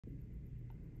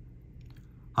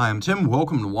Hi, I'm Tim.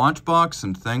 Welcome to Watchbox,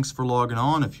 and thanks for logging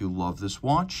on. If you love this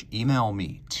watch, email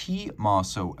me,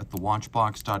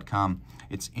 tmosso@thewatchbox.com.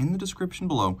 It's in the description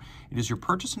below. It is your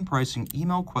purchase and pricing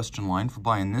email question line for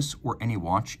buying this or any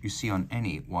watch you see on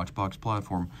any Watchbox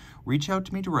platform. Reach out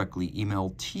to me directly.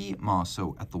 Email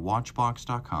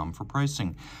tmosso@thewatchbox.com for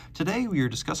pricing. Today, we are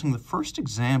discussing the first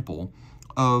example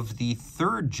of the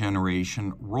third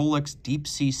generation Rolex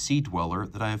Deepsea Sea-Dweller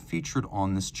that I have featured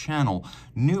on this channel,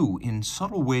 new in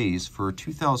subtle ways for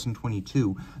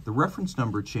 2022. The reference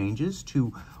number changes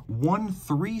to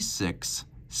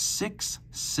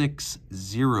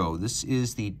 136660. This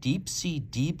is the Deepsea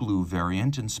D Blue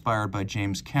variant inspired by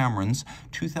James Cameron's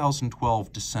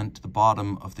 2012 descent to the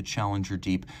bottom of the Challenger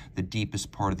Deep, the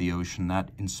deepest part of the ocean.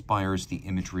 That inspires the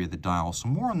imagery of the dial. So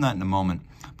more on that in a moment.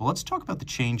 But let's talk about the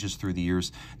changes through the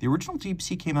years. The original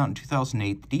Deepsea came out in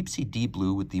 2008. The Deepsea D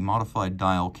Blue with the modified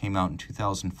dial came out in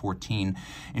 2014.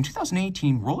 In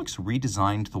 2018, Rolex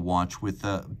redesigned the watch with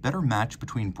a better match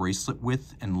between bracelet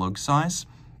width and lug size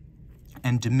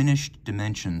and diminished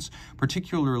dimensions,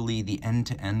 particularly the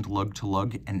end-to-end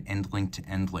lug-to-lug and end-link to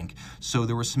end-link. So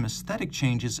there were some aesthetic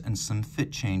changes and some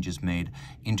fit changes made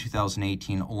in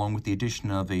 2018, along with the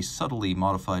addition of a subtly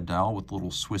modified dial with a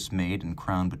little Swiss made and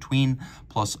crown between,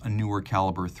 plus a newer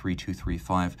caliber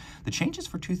 3235. The changes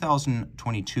for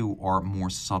 2022 are more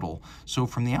subtle. So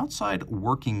from the outside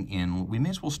working in, we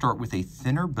may as well start with a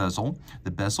thinner bezel.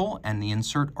 The bezel and the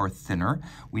insert are thinner.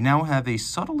 We now have a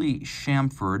subtly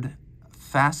chamfered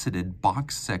faceted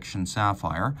box section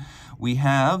sapphire. We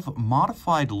have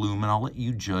modified lume, and I'll let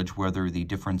you judge whether the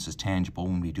difference is tangible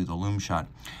when we do the lume shot.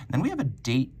 And then we have a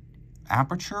date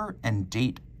aperture and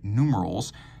date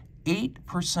numerals,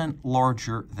 8%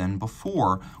 larger than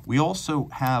before. We also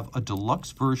have a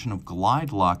deluxe version of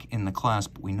glide lock in the class,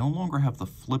 but we no longer have the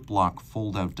flip lock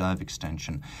fold-out dive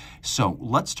extension. So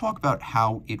let's talk about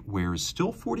how it wears.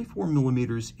 Still 44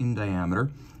 millimeters in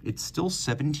diameter. It's still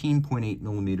 17.8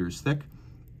 millimeters thick.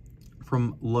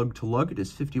 From lug to lug, it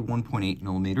is 51.8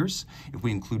 millimeters. If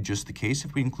we include just the case,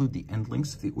 if we include the end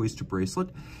links of the Oyster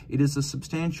bracelet, it is a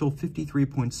substantial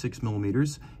 53.6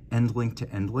 millimeters end link to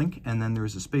end link, and then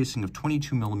there's a spacing of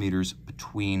 22 millimeters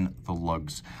between the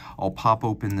lugs. I'll pop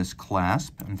open this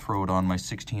clasp and throw it on my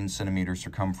 16 centimeter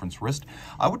circumference wrist.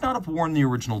 I would not have worn the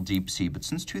original Deepsea, but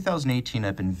since 2018,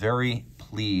 I've been very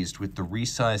pleased with the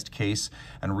resized case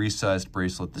and resized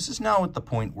bracelet. This is now at the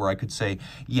point where I could say,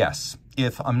 yes,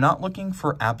 if I'm not looking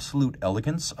for absolute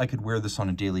elegance, I could wear this on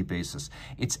a daily basis.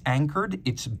 It's anchored,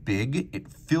 it's big,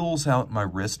 it fills out my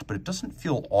wrist, but it doesn't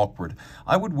feel awkward.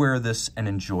 I would wear this and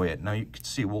enjoy it. Now you can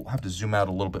see, we'll have to zoom out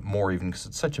a little bit more even because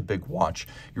it's such a big watch.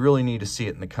 You really need to see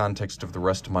it in the context of the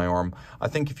rest of my arm. I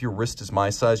think if your wrist is my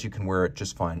size, you can wear it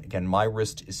just fine. Again, my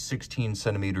wrist is 16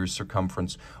 centimeters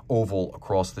circumference, oval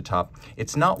across the top.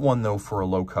 It's not one though for a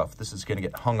low cuff. This is gonna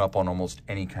get hung up on almost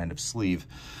any kind of sleeve.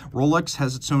 Rolex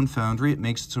has its own foundry. It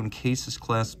makes its own cases,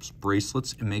 clasps,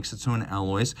 bracelets. It makes its own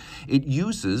alloys. It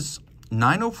uses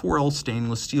 904L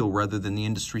stainless steel rather than the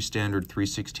industry standard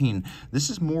 316. This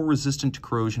is more resistant to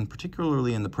corrosion,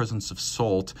 particularly in the presence of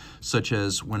salt, such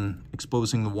as when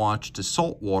exposing the watch to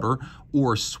salt water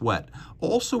or sweat.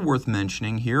 Also worth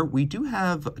mentioning here, we do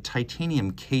have a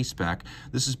titanium case back.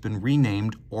 This has been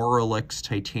renamed Rolex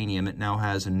Titanium. It now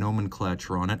has a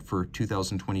nomenclature on it for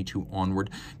 2022 onward.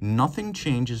 Nothing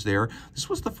changes there. This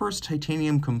was the first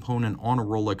titanium component on a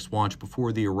Rolex watch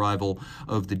before the arrival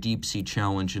of the Deepsea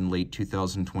Challenge in late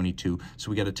 2022. So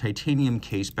we got a titanium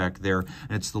case back there,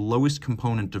 and it's the lowest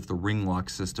component of the ring lock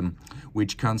system,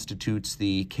 which constitutes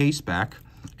the case back,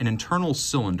 an internal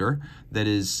cylinder that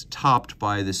is topped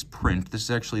by this print. This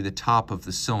is actually the top of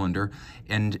the cylinder,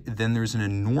 and then there's an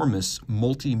enormous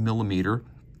multi-millimeter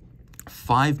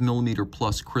 5 millimeter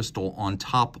plus crystal on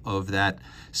top of that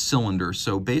cylinder.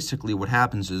 So basically what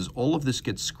happens is all of this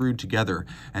gets screwed together,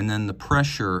 and then the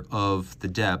pressure of the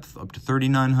depth up to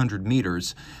 3,900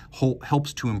 meters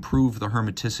helps to improve the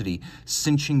hermeticity,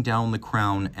 cinching down the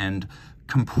crown and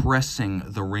compressing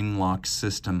the ring lock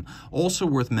system. Also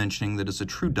worth mentioning that as a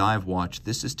true dive watch,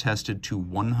 this is tested to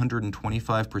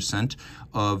 125%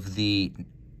 of the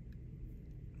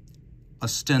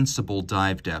ostensible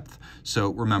dive depth.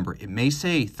 So remember, it may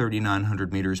say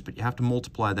 3,900 meters, but you have to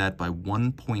multiply that by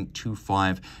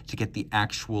 1.25 to get the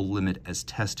actual limit as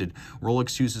tested.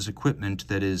 Rolex uses equipment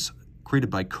that is created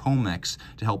by Comex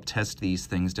to help test these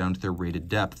things down to their rated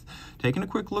depth. Taking a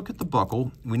quick look at the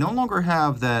buckle, we no longer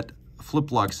have that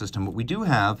flip lock system. What we do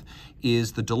have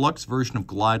is the deluxe version of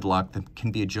glide lock that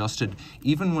can be adjusted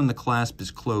even when the clasp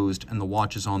is closed and the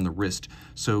watch is on the wrist.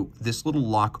 So this little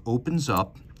lock opens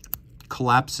up,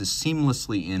 collapses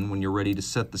seamlessly in when you're ready to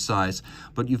set the size,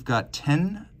 but you've got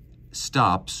 10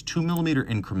 stops, 2mm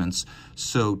increments,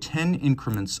 so 10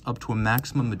 increments up to a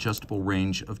maximum adjustable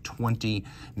range of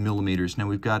 20mm. Now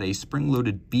we've got a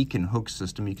spring-loaded beacon hook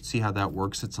system. You can see how that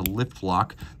works. It's a lift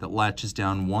lock that latches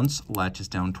down once, latches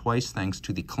down twice, thanks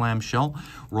to the clamshell.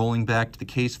 Rolling back to the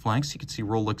case flanks, you can see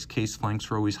Rolex case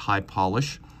flanks are always high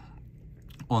polish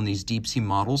on these deep sea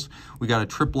models. We got a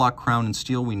trip lock crown in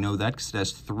steel. We know that because it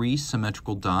has 3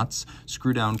 symmetrical dots.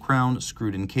 Screw down crown,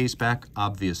 screwed in case back,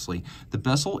 obviously. The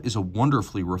bezel is a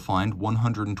wonderfully refined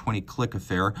 120 click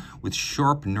affair with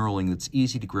sharp knurling that's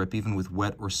easy to grip even with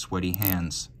wet or sweaty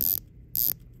hands.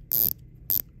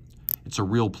 It's a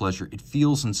real pleasure. It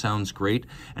feels and sounds great,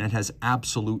 and it has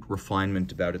absolute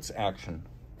refinement about its action.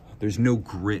 There's no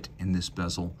grit in this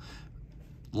bezel.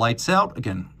 Lights out,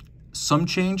 again, some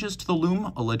changes to the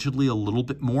loom, allegedly a little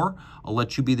bit more. I'll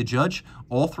let you be the judge.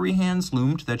 All 3 hands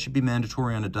loomed. That should be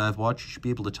mandatory on a dive watch. You should be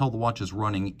able to tell the watch is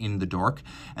running in the dark.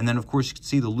 And then, of course, you can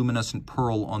see the luminescent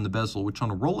pearl on the bezel, which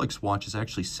on a Rolex watch is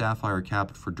actually sapphire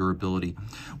capped for durability.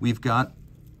 We've got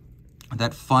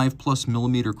that 5+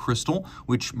 mm crystal,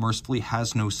 which mercifully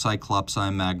has no Cyclops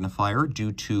eye magnifier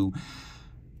due to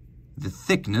the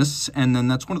thickness, and then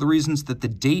that's one of the reasons that the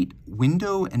date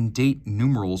window and date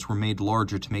numerals were made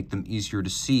larger to make them easier to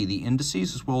see. The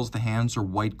indices as well as the hands are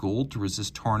white gold to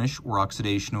resist tarnish or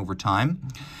oxidation over time.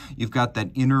 You've got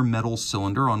that inner metal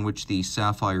cylinder on which the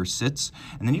sapphire sits,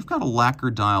 and then you've got a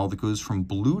lacquer dial that goes from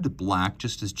blue to black,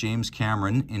 just as James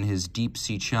Cameron in his Deep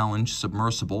Sea Challenge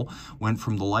submersible went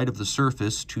from the light of the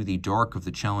surface to the dark of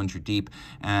the Challenger Deep,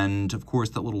 and of course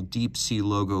that little Deep Sea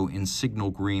logo in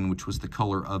signal green, which was the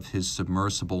color of his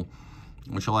submersible.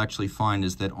 What you'll actually find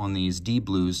is that on these D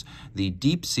Blues, the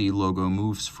Deep Sea logo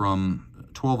moves from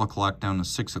 12 o'clock down to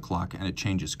 6 o'clock, and it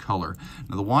changes color.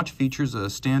 Now, the watch features a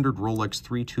standard Rolex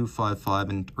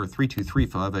 3255, or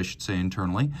 3235, I should say,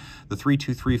 internally. The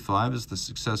 3235 is the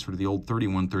successor to the old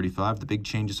 3135. The big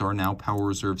changes are now power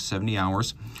reserve 70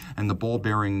 hours, and the ball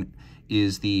bearing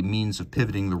is the means of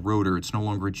pivoting the rotor. It's no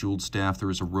longer a jeweled staff. There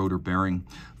is a rotor bearing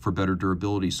for better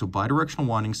durability. So bidirectional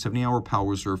winding, 70-hour power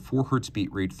reserve, 4 Hertz beat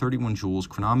rate, 31 joules,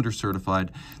 chronometer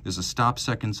certified. There's a stop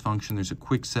seconds function. There's a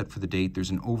quick set for the date. There's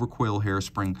an overcoil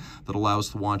hairspring that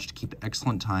allows the watch to keep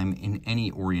excellent time in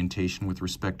any orientation with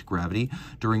respect to gravity.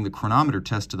 During the chronometer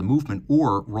test of the movement,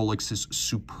 or Rolex's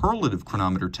superlative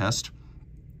chronometer test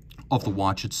of the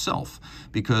watch itself,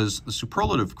 because the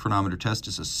superlative chronometer test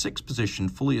is a 6-position,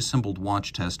 fully assembled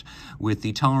watch test with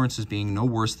the tolerances being no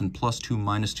worse than +2,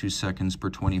 -2 seconds per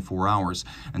 24 hours.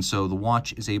 And so the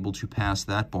watch is able to pass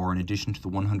that bar in addition to the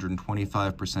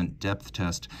 125% depth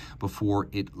test before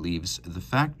it leaves the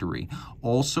factory.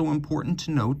 Also important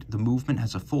to note, the movement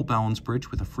has a full balance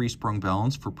bridge with a free-sprung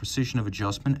balance for precision of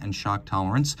adjustment and shock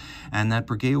tolerance, and that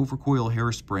Breguet overcoil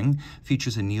hairspring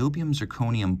features a niobium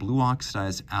zirconium blue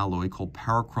oxidized alloy called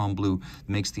Parachrome Blue that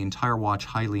makes the entire watch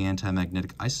highly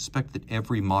anti-magnetic. I suspect that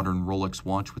every modern Rolex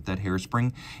watch with that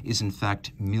hairspring is in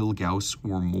fact mil-Gauss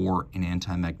or more in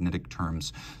anti-magnetic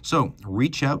terms. So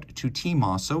reach out to Team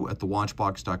Mosso at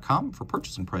thewatchbox.com for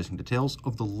purchase and pricing details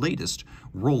of the latest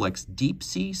Rolex Deep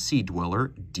Sea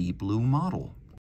Sea-Dweller Deep Blue model.